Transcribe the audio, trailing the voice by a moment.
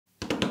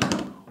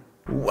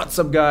What's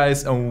up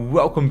guys, and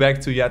welcome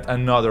back to yet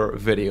another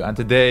video, and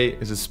today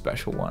is a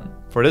special one.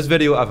 For this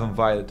video I've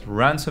invited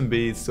Ransom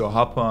Beatz to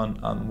hop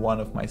on one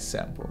of my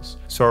samples.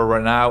 So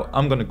right now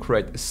I'm gonna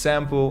create a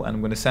sample and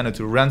I'm gonna send it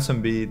to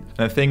Ransom Beatz,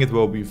 and I think it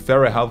will be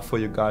very helpful for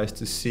you guys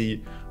to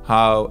see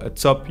how a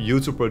top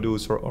YouTube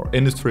producer or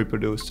industry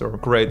producer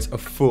creates a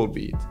full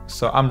beat.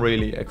 So I'm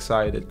really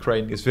excited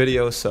creating this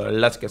video, so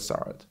let's get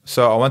started.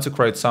 So I want to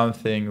create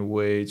something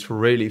which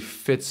really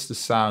fits the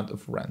sound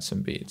of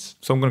Ransom Beatz.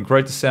 So I'm going to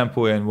create the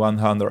sample in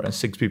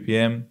 106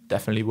 BPM,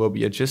 definitely will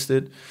be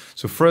adjusted.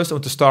 So first I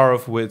want to start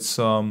off with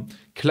some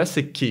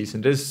classic keys,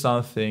 and this is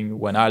something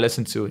when I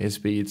listen to his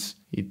beats,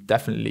 he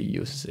definitely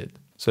uses it.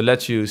 So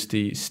let's use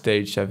the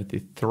stage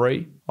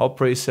 73, all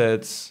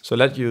presets. So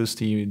let's use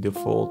the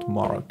default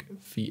Mark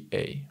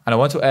VA. And I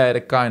want to add a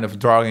kind of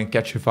dark and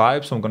catchy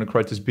vibe, so I'm going to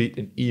create this beat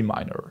in E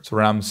minor. So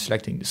when I'm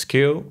selecting the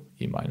scale,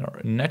 E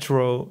minor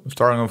natural, I'm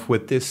starting off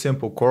with this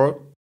simple chord,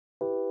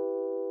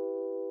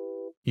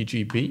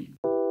 e.g. B.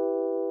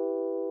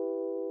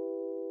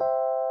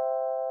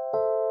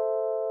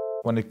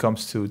 When it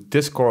comes to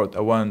this chord,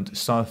 I want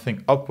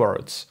something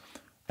upwards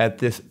at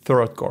this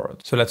third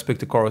chord. So let's pick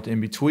the chord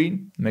in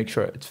between, make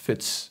sure it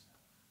fits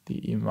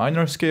the E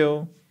minor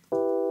scale.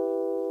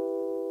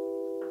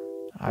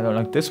 I don't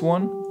like this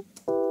one.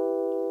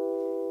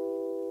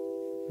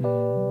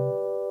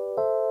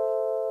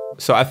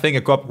 So I think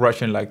a chord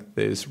progression like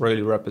this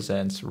really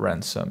represents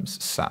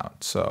Ransom's sound.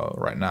 So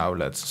right now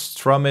let's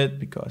strum it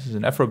because it's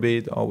an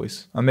Afrobeat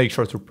always. And make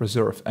sure to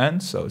preserve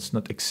end so it's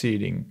not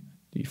exceeding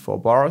the 4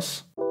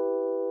 bars.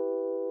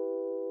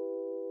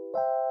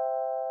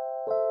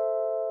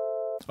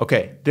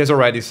 Okay, this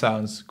already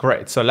sounds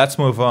great. So let's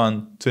move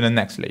on to the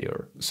next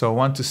layer. So I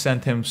want to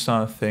send him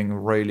something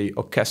really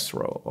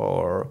orchestral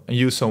or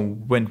use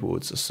some wind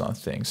woods or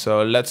something.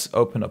 So let's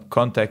open up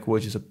Contact,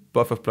 which is a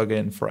buffer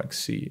plugin for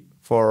XC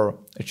for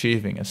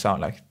achieving a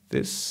sound like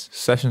this.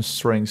 Session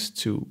Strings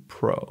to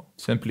Pro.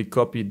 Simply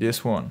copy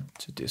this one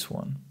to this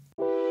one.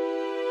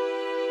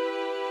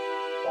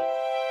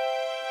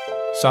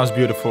 Sounds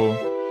beautiful.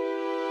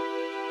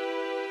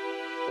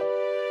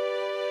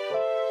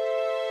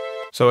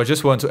 So I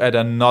just want to add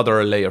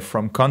another layer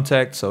from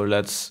Contact, so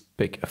let's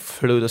pick a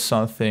flute or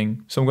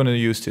something. So I'm going to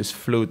use this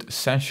Flute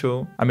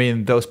Essential. I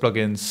mean, those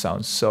plugins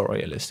sound so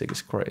realistic,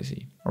 it's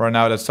crazy. Right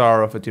now let's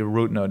start off with the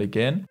root note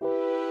again.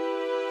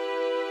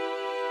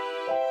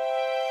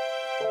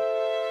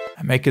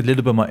 I make it a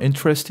little bit more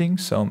interesting,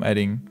 so I'm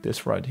adding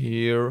this right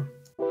here.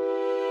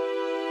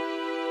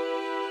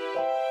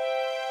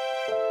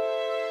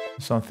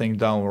 Something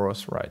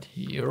downwards right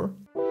here.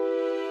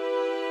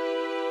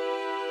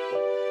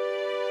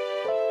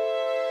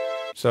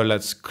 So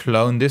let's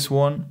clone this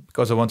one,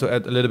 because I want to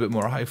add a little bit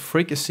more high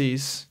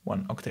frequencies,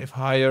 1 octave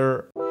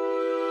higher.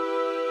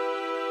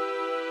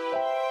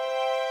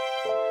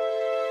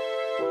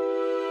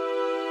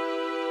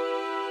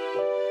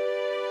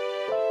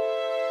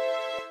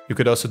 You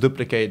could also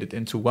duplicate it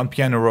into one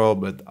piano roll,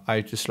 but I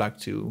just like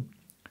to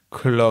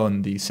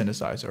clone the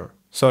synthesizer.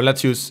 So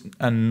let's use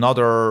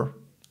another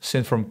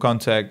synth from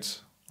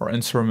Contact or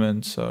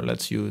instrument. So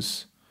let's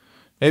use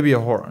maybe a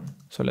horn.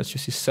 So let's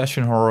use the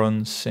session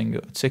horn,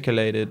 single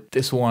articulated.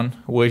 This one,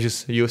 which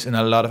is used in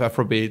a lot of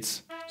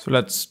Afrobeats. So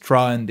let's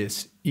try in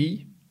this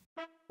E.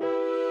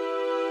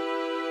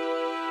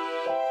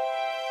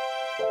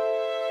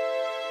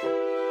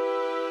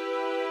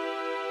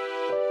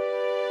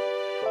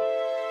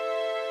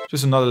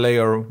 Just another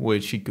layer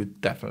which you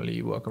could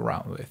definitely work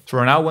around with.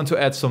 So now I want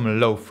to add some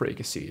low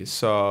frequencies.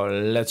 So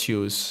let's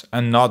use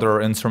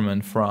another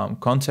instrument from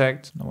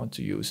Contact. I want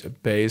to use a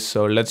bass.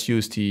 So let's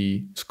use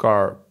the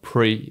Scar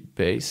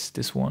pre-bass,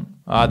 this one.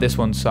 This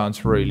one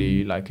sounds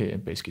really like a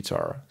bass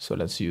guitar. So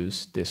let's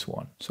use this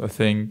one. So I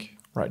think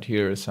right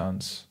here it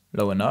sounds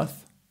low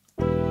enough.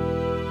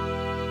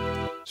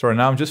 So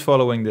now I'm just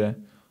following the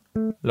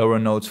lower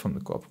notes from the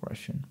chord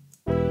progression.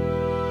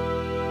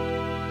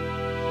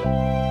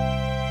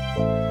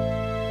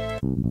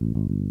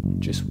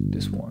 Just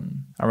this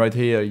one. And right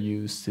here I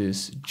use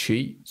this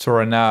G. So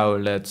right now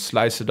let's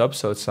slice it up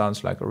so it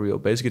sounds like a real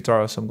bass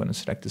guitar. So I'm going to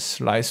select the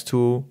slice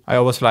tool. I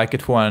always like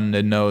it when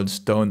the notes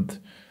don't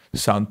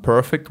sound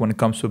perfect when it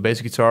comes to a bass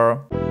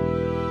guitar.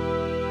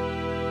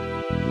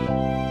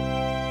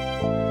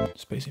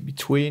 Space in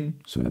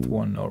between. So add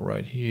one note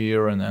right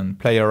here and then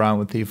play around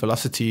with the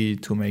velocity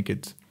to make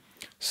it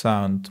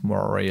sound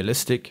more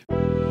realistic.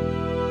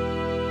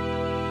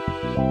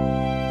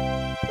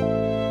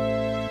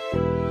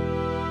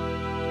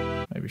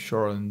 Maybe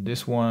shorten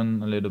this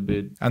one a little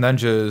bit. And then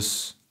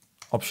just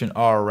Option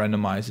R,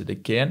 randomize it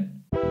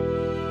again.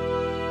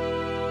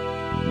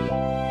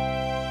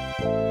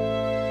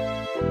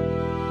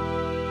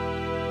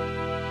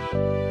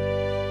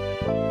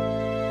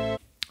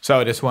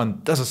 So this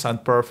one doesn't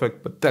sound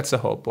perfect, but that's the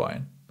whole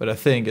point. But I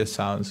think it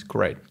sounds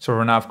great.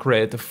 So now I've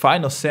created the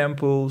final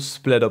sample,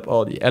 split up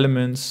all the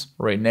elements,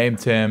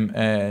 renamed him,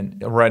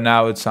 and right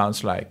now it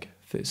sounds like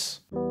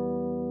this.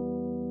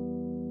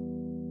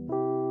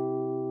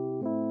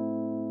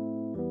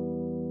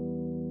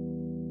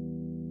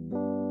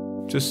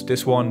 Just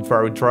this one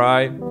very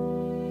dry.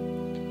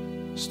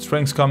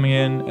 Strings coming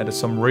in, added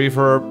some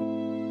reverb.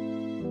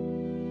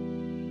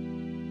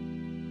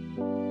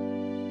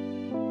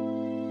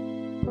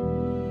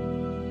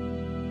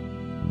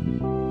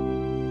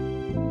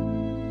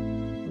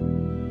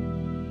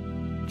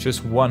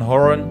 Just one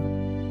horn.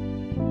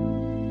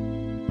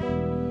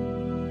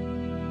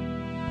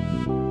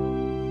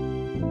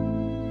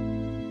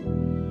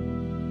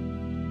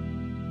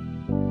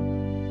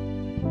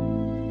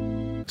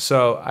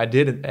 So I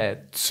didn't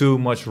add too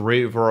much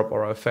reverb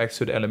or effects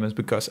to the elements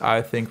because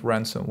I think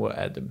Ransom will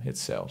add them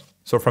itself.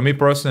 So for me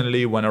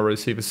personally, when I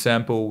receive a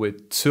sample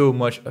with too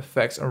much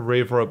effects and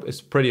reverb, it's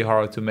pretty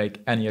hard to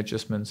make any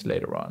adjustments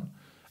later on.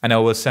 And I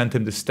will send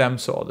him the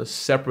stems, so all the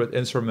separate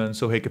instruments,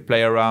 so he could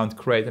play around,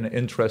 create an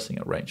interesting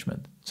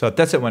arrangement. So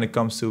that's it when it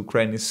comes to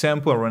creating a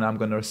sample, and I'm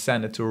gonna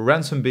send it to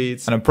Ransom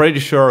Beatz, and I'm pretty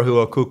sure he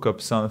will cook up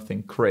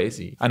something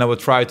crazy. And I will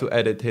try to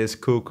edit his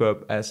cook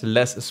up as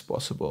less as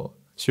possible,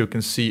 so you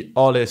can see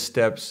all his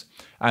steps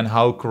and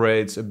how he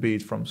creates a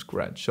beat from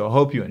scratch. So I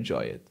hope you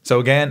enjoy it. So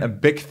again, a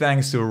big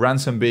thanks to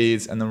Ransom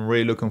Beatz, and I'm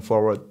really looking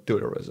forward to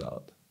the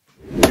result.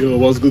 Yo,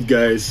 what's good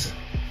guys?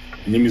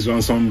 My name is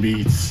Ransom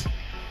Beatz.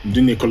 I'm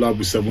doing a collab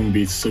with 7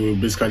 Beats, so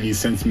basically he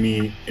sent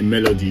me a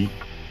melody.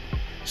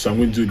 So I'm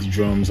going to do the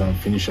drums and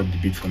finish up the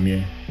beat from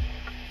here.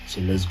 So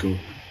let's go.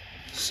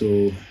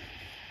 So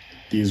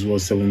this is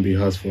what 7 Beat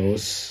has for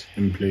us.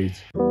 Let me play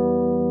it.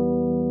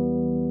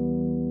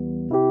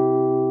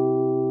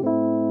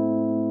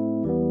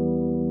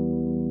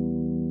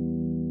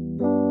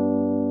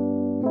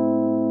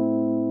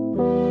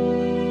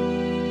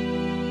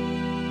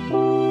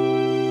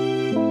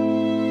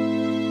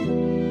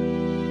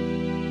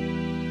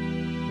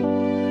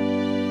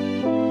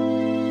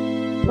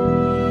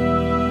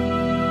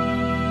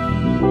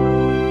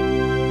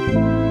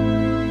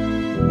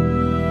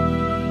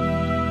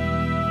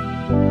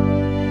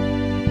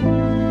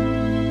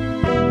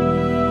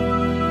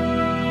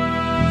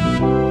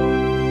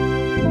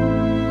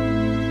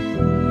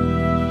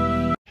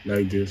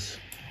 Like this.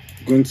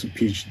 I'm going to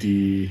pitch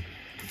the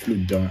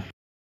flute down.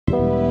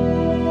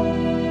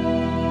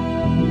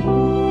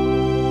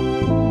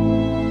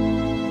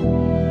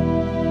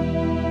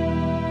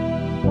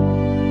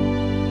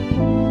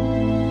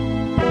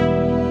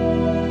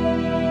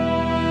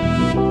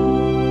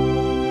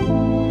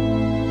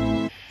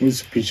 I'm going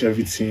to pitch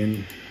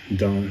everything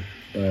down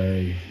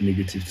by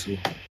 -2.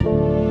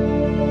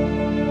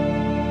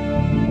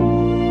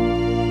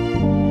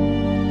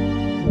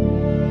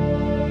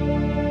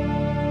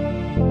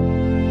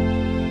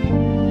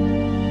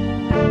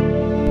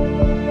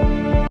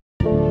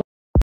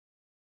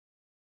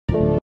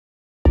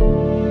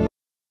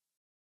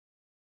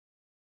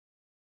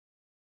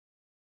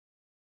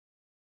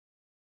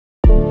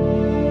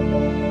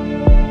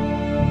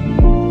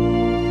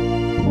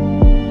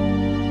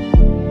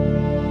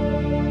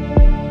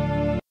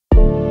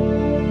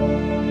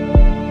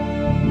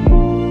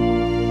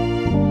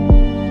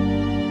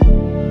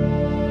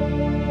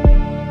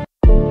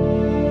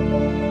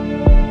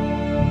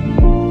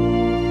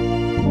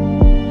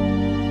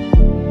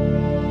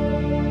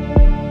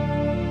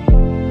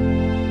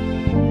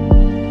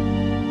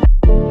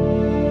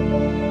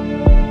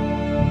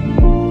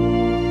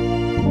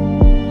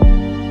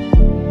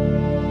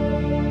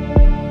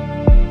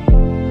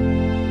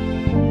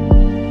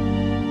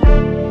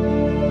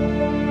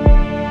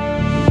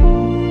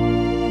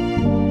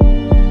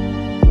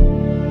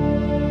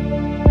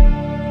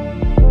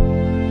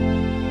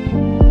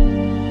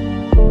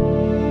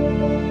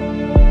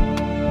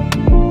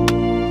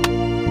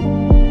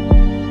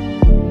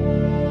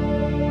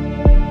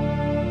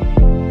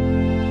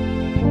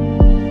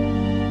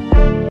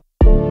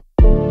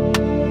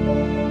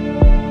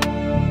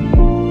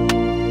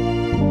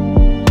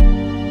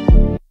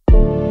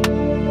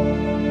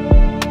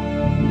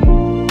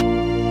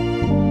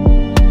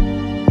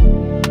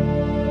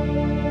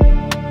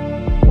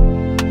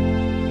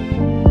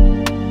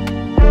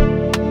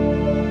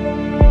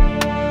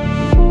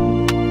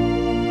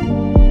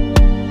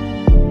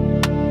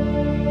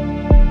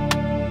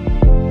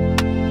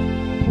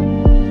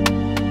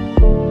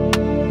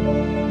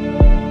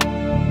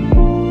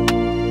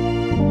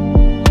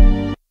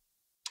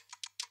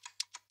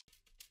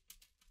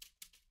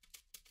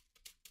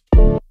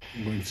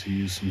 I'm going to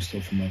use some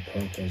stuff from my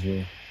pack as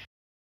well.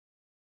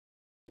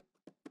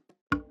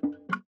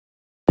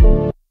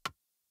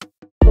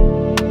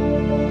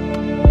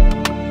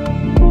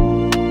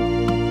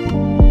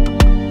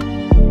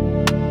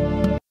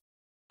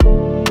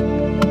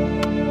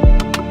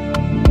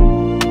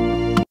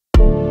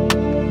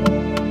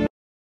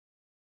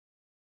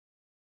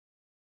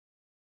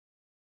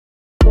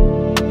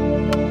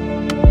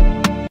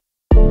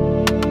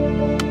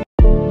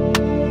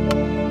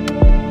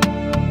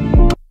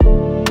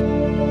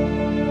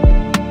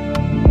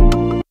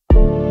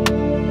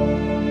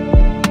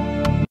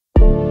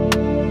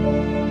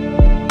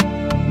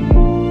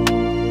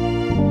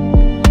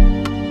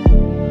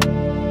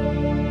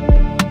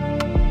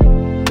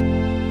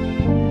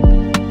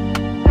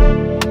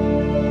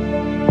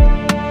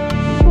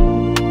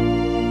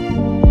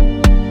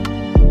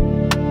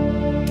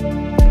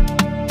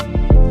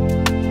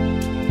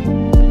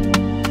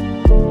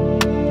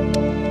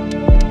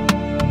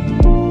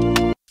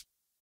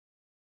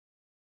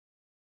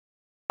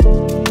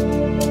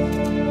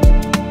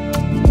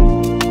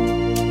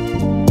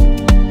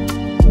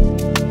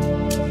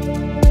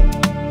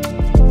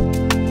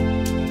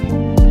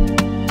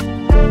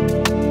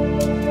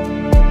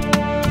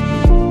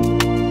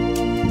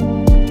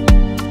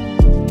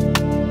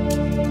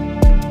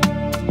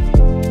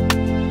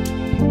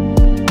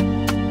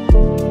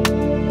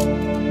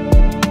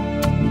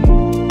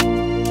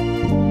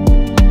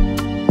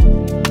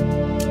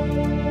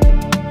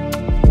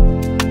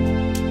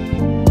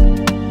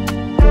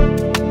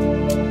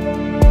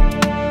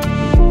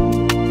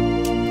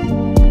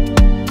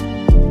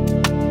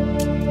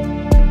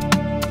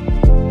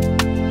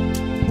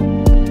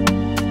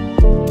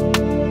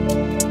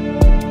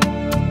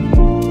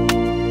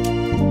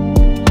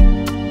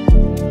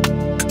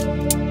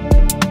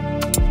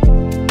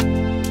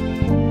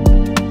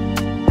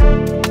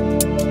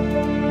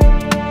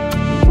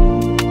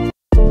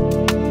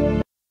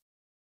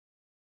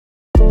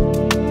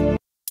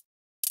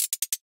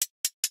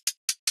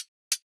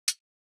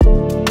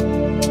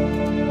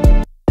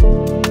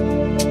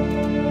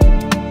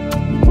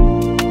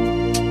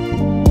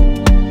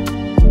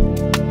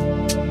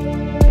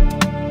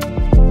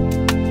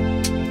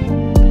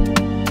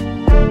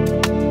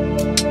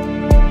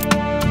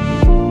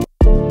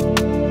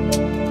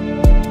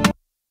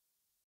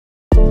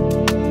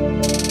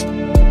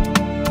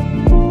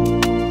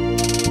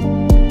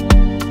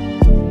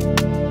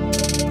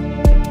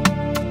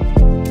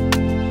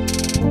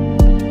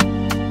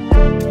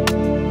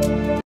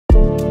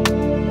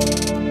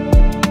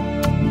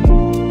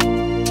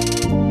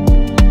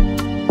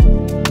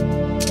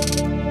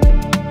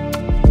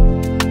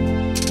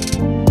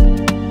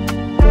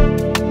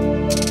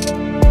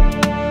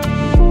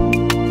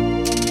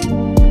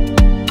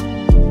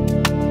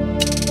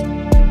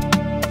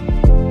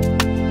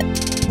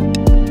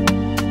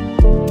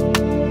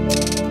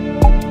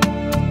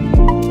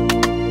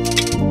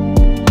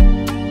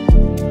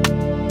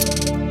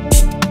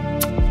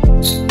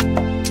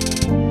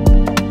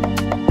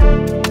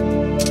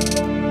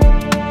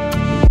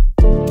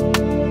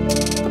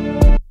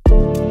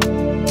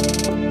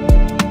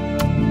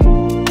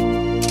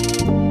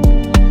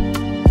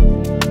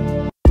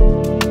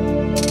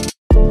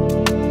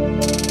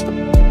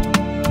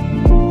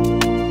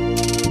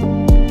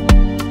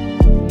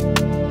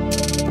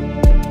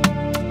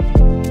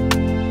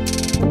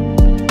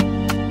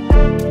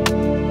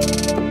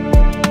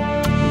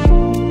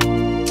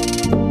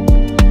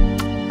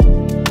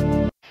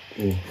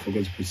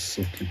 with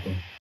soft clipper.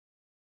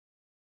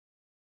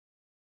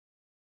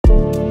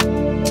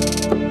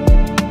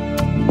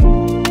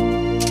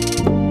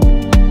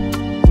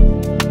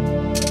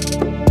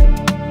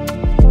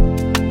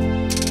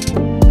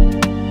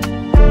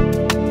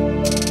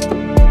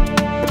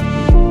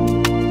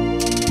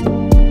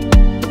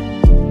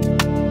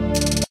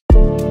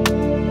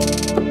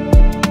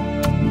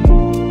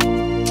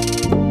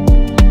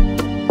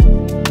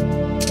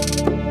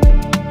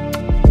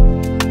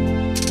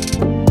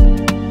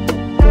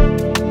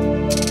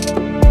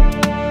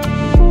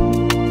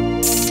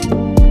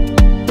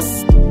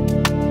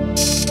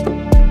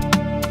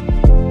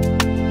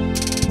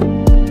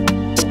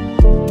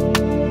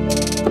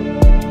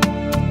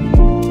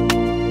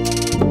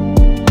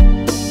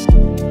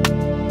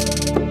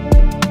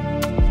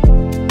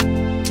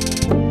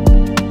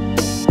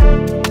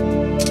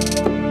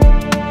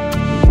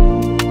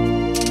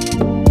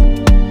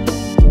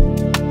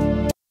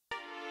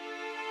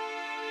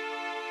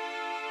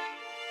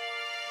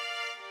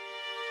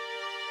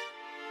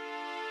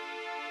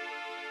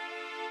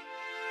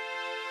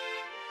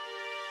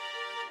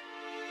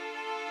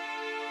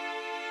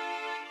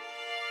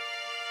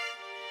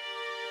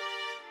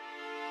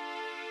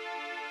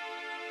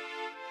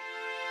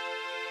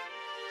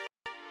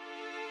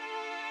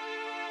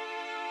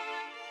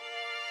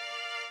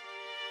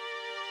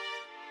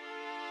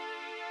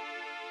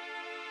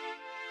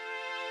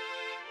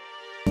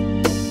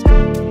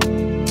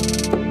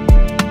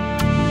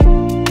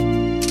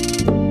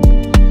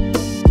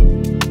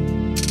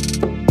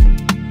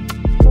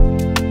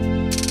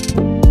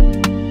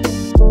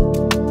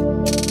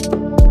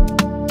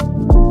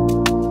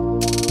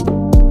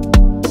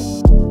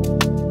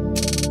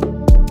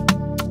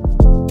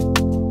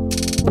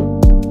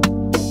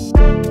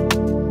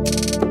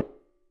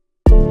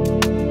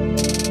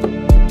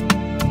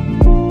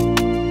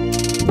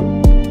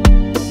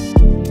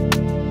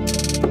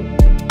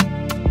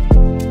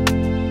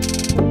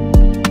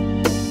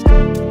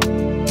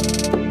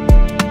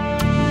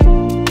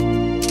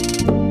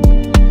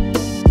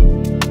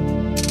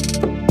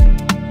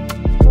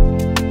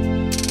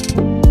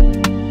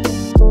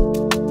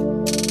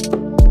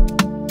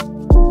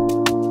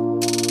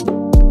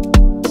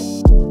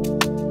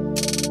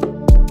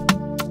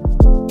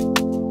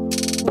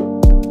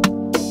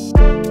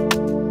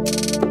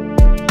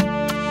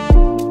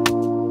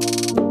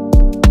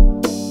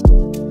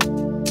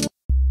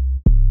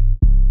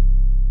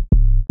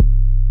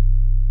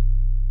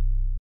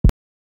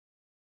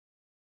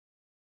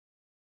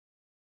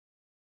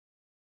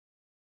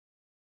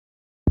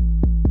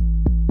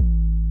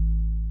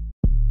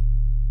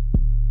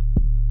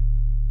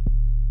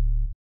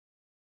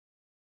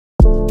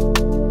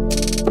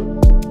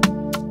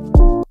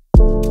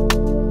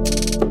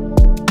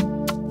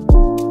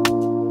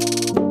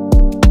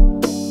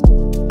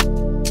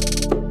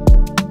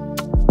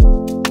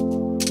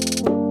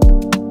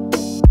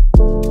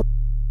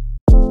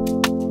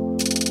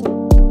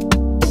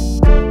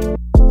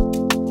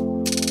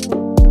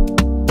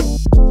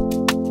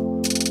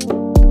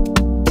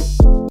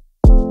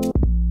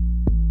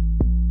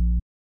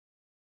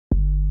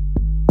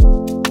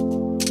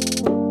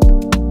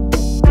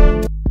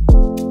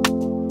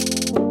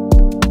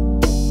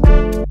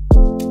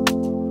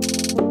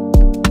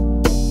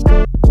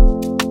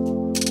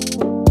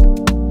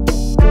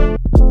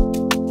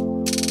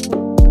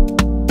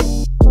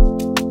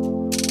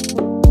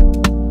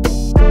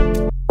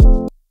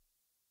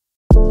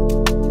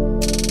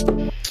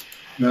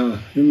 Now,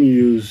 let me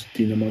use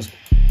the normal.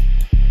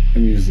 Let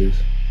me use this.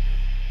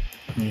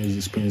 Let me use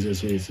the springs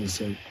as well as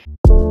inside.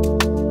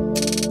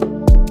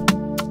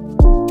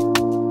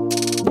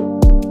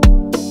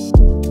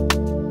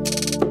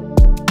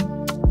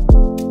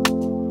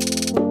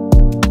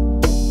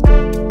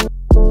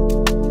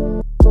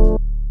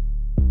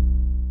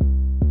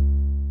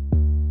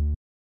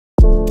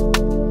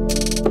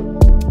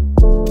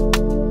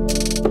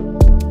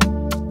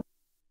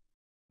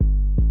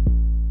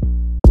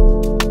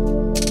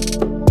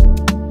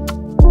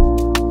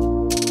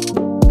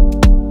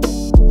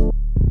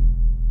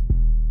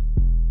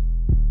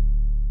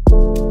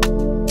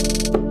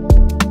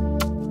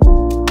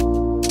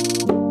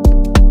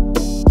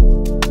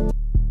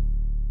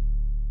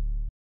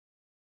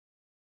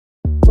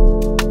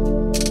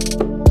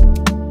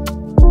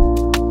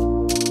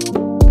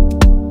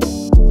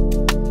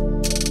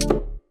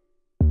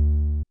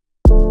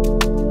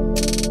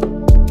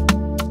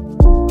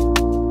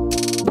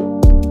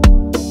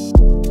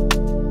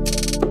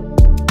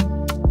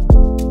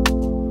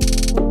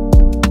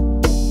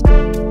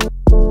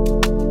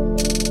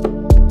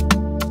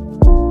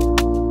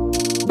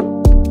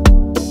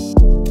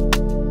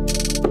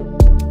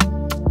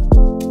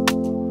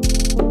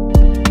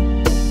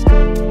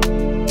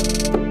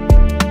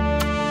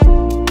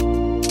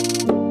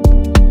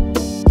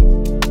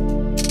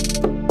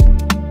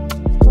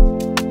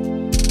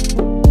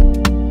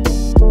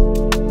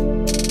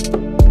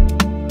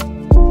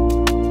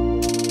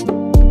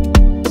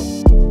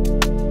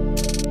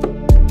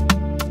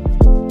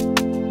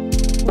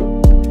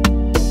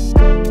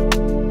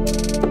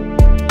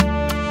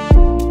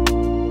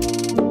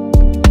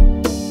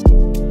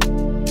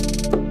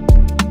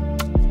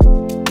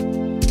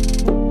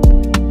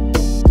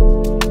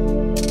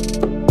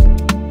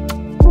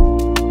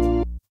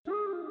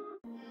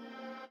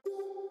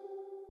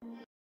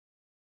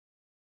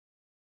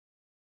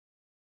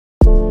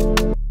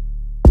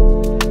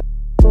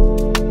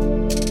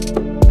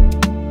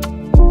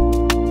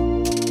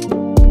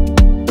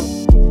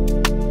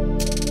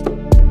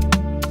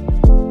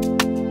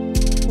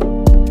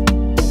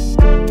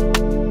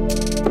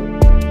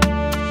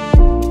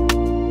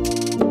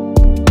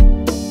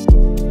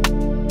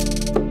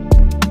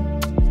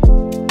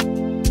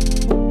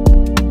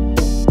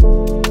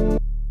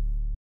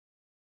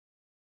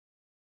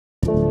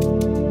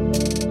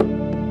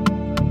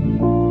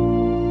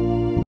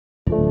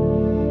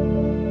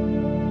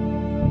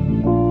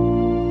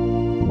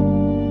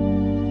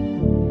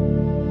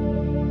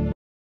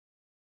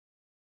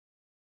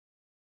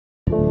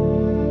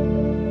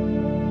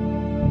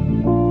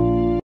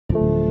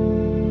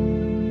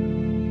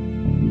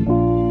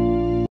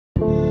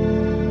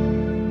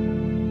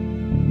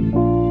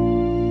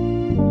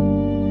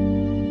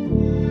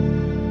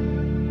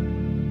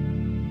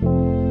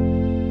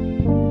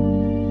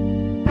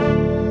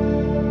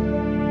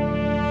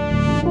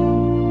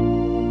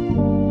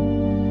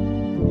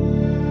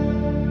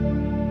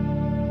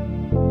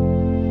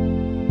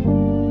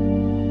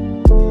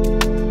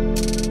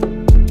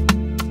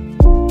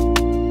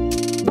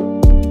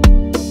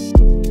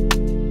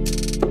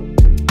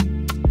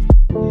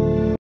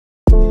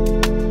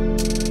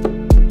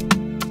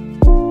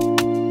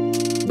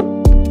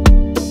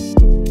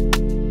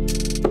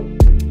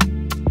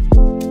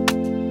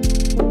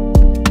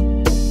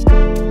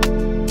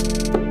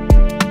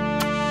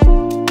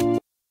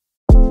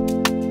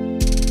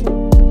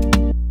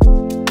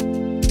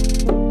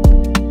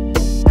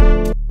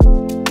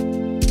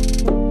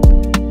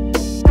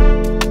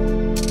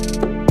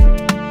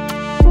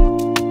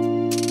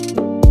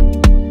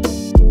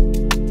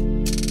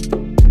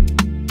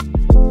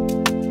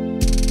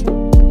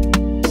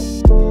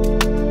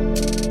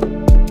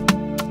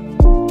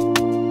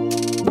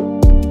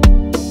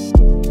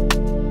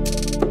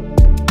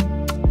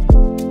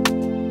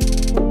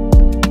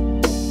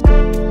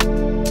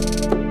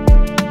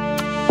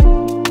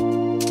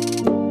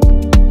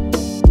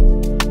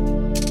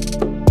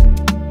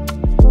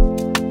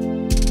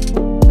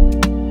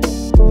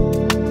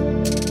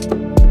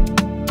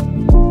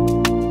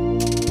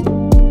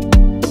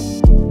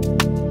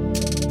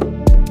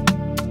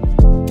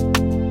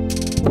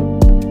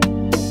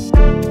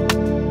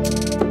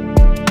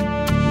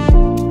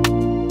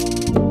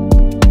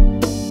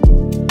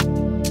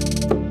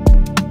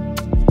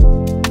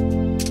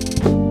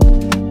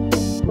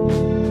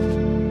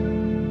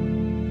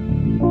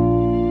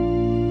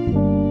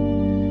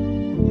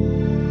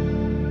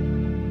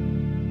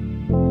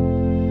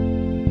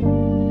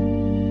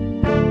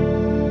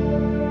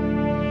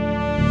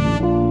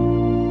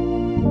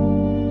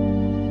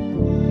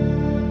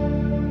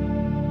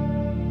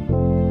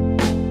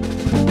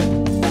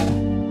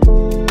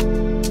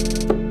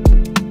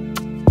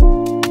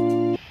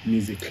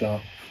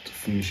 that to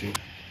finish it.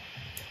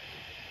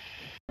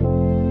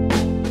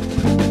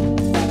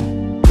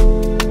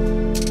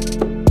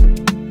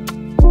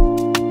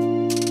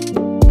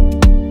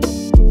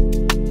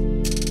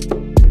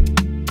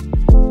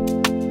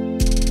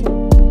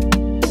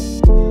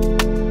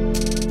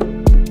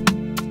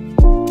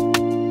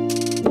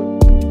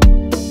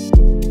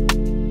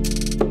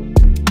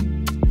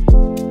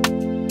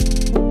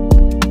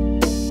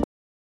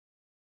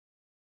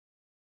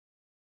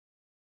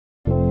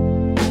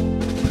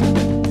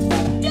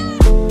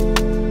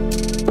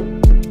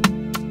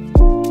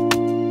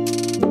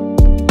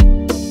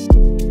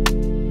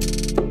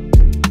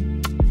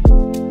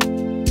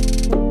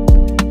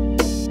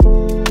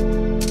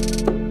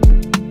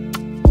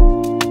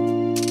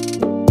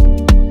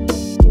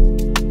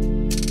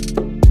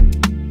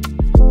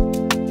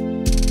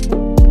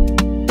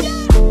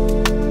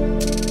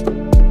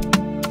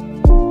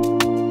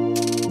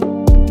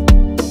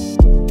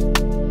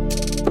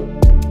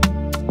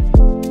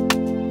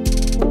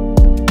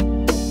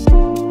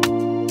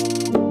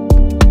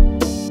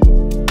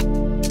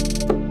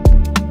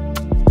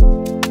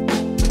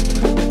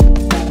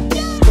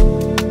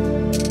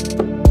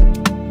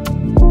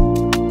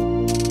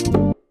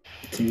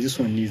 This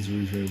one needs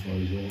reverb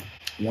as well.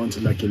 I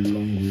want like a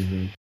long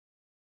reverb.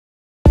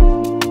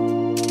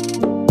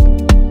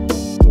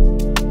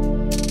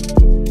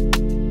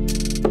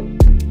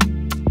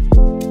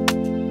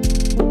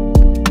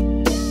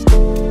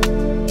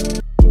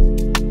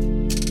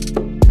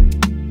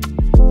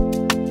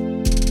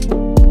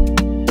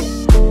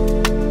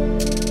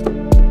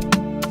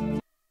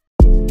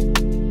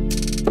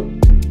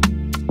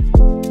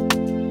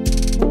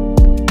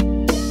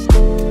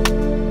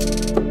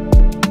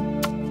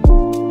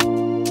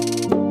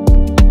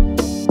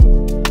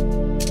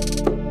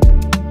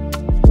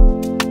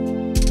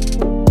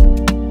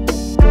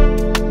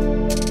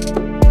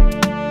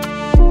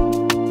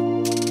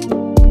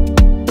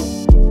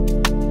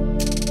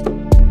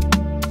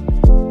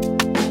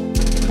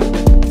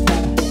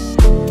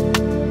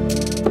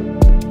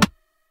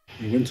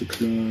 I'm going to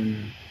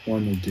clone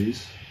one of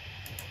these,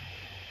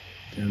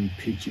 then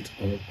pitch it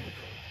up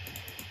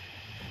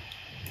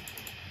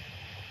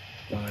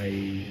by,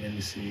 let me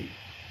see,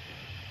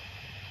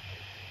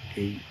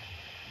 8,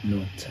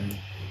 no, 10.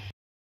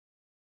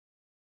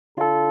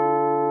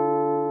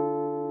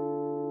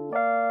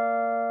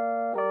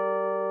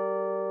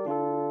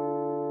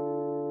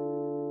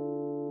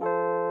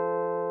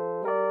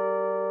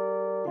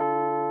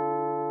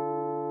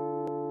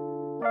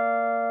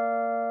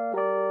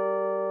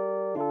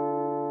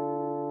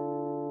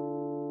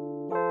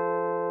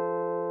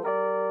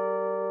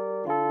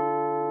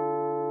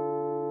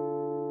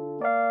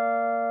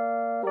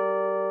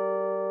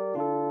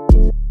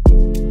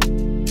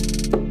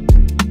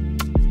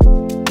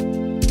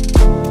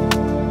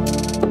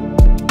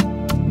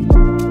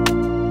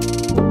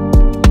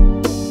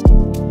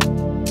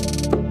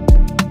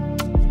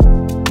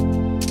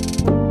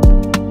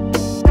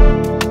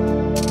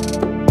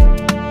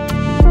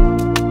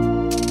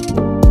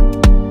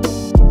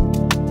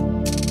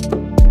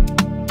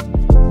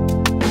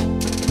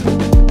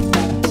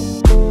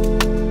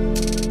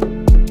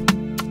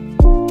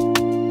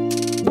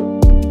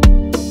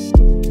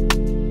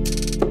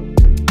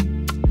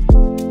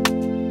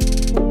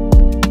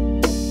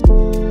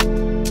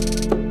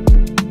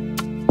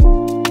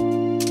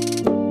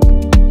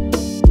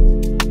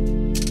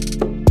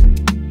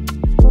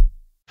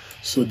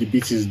 So the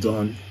beat is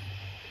done,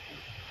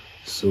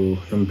 so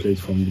let me play it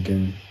from the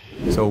beginning.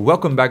 So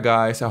welcome back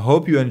guys, I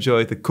hope you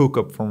enjoyed the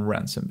cook-up from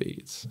Ransom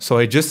Beatz. So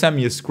he just sent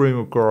me a screen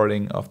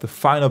recording of the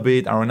final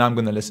beat and now I'm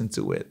gonna listen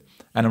to it.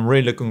 And I'm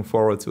really looking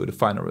forward to the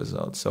final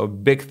result. So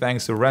big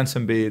thanks to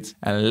Ransom Beatz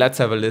and let's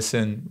have a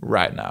listen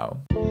right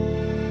now.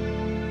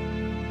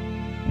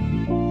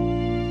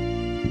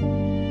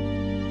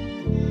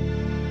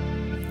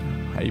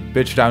 I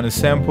pitch down the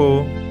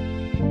sample.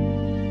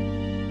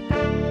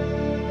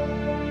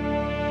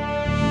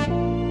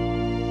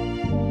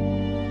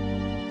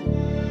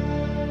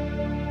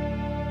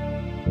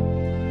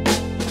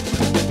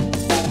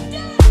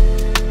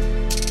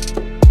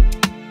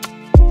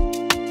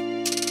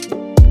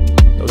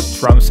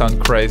 Drums sound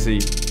crazy,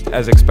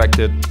 as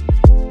expected.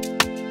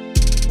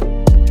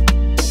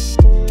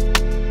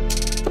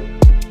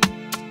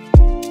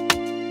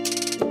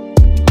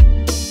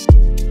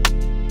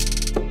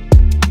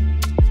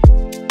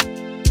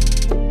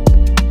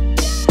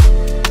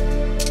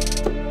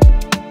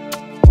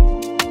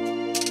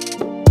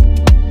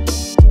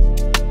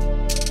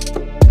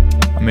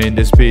 I mean,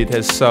 this beat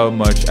has so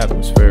much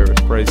atmosphere,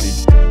 it's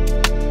crazy.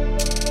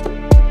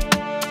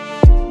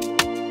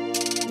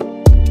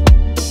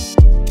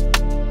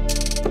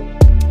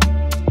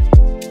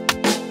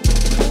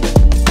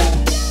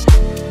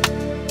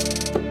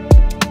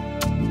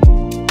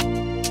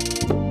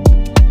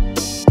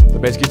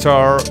 Bass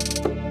guitar.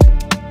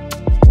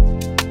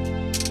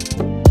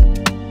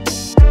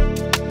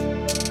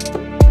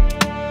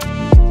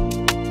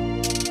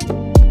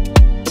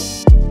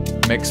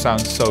 Mix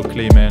sounds so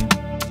clean, man.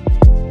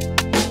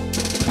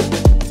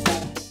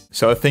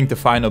 So I think the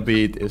final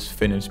beat is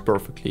finished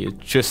perfectly. It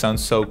just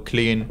sounds so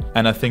clean,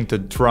 and I think the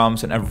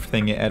drums and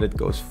everything he added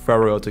goes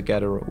very well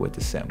together with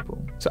the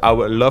sample. So I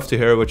would love to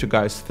hear what you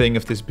guys think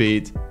of this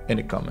beat in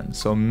the comments.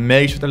 So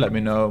make sure to let me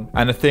know,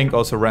 and I think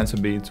also Ransom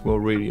Beatz will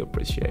really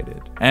appreciate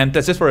it. And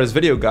that's it for this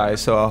video, guys.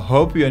 So I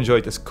hope you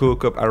enjoyed this cool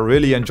cup. I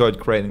really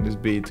enjoyed creating this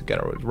beat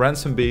together with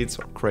Ransom Beatz,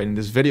 or creating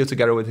this video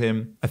together with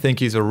him. I think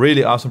he's a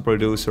really awesome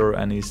producer,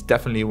 and he's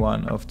definitely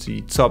one of the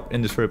top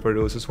industry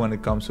producers when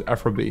it comes to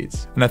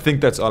Afrobeats. And I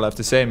think that's all I have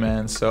to say,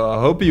 man. So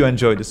I hope you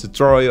enjoyed this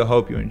tutorial. I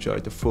hope you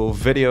enjoyed the full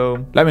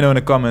video. Let me know in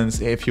the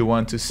comments if you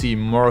want to see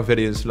more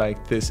videos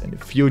like this in the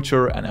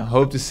future, and I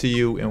hope to see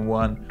you in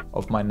one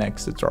of my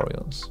next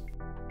tutorials.